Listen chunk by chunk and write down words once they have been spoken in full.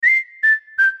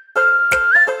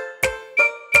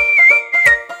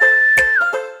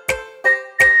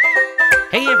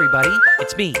everybody.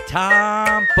 It's me,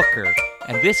 Tom Booker,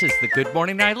 and this is the Good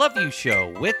Morning I Love You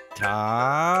show with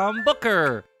Tom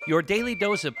Booker, your daily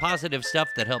dose of positive stuff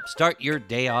that helps start your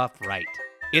day off right.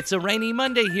 It's a rainy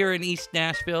Monday here in East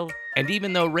Nashville, and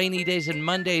even though rainy days and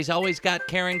Mondays always got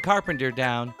Karen Carpenter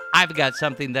down, I've got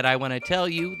something that I want to tell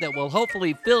you that will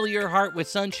hopefully fill your heart with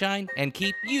sunshine and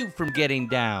keep you from getting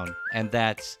down. And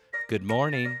that's, good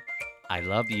morning, I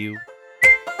love you.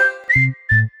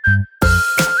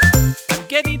 I'm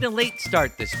getting a late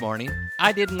start this morning.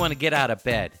 I didn't want to get out of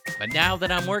bed, but now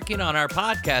that I'm working on our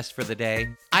podcast for the day,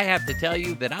 I have to tell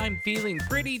you that I'm feeling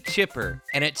pretty chipper.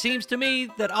 And it seems to me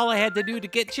that all I had to do to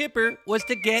get chipper was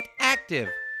to get active.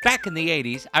 Back in the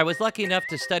 80s, I was lucky enough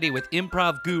to study with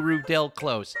improv guru Del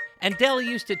Close, and Del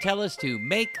used to tell us to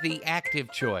make the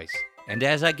active choice. And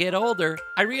as I get older,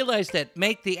 I realize that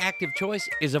make the active choice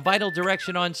is a vital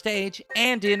direction on stage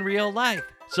and in real life.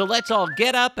 So let's all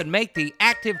get up and make the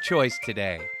active choice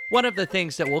today. One of the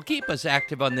things that will keep us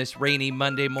active on this rainy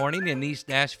Monday morning in East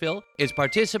Nashville is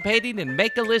participating in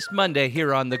Make a List Monday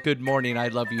here on the Good Morning I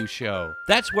Love You show.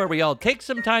 That's where we all take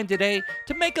some time today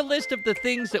to make a list of the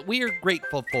things that we are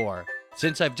grateful for.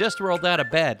 Since I've just rolled out of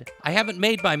bed, I haven't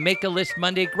made my Make a List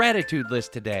Monday gratitude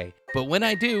list today. But when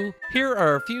I do, here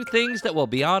are a few things that will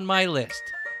be on my list.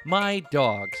 My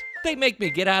dogs. They make me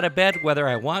get out of bed whether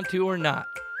I want to or not.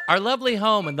 Our lovely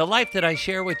home and the life that I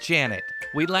share with Janet.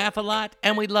 We laugh a lot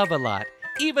and we love a lot,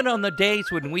 even on the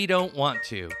days when we don't want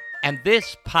to. And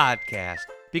this podcast,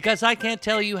 because I can't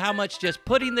tell you how much just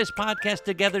putting this podcast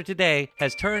together today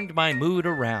has turned my mood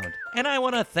around. And I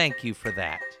want to thank you for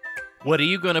that. What are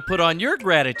you going to put on your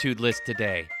gratitude list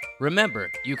today?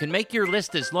 Remember, you can make your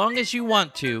list as long as you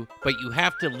want to, but you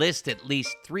have to list at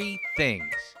least 3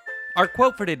 things. Our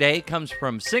quote for today comes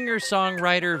from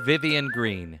singer-songwriter Vivian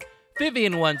Green.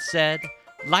 Vivian once said,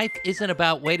 "Life isn't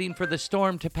about waiting for the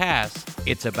storm to pass.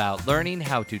 It's about learning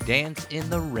how to dance in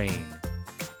the rain."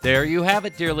 There you have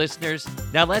it, dear listeners.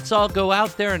 Now let's all go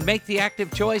out there and make the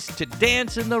active choice to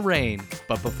dance in the rain.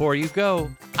 But before you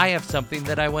go, I have something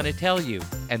that I want to tell you,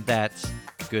 and that's,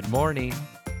 good morning,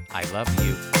 I love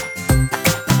you.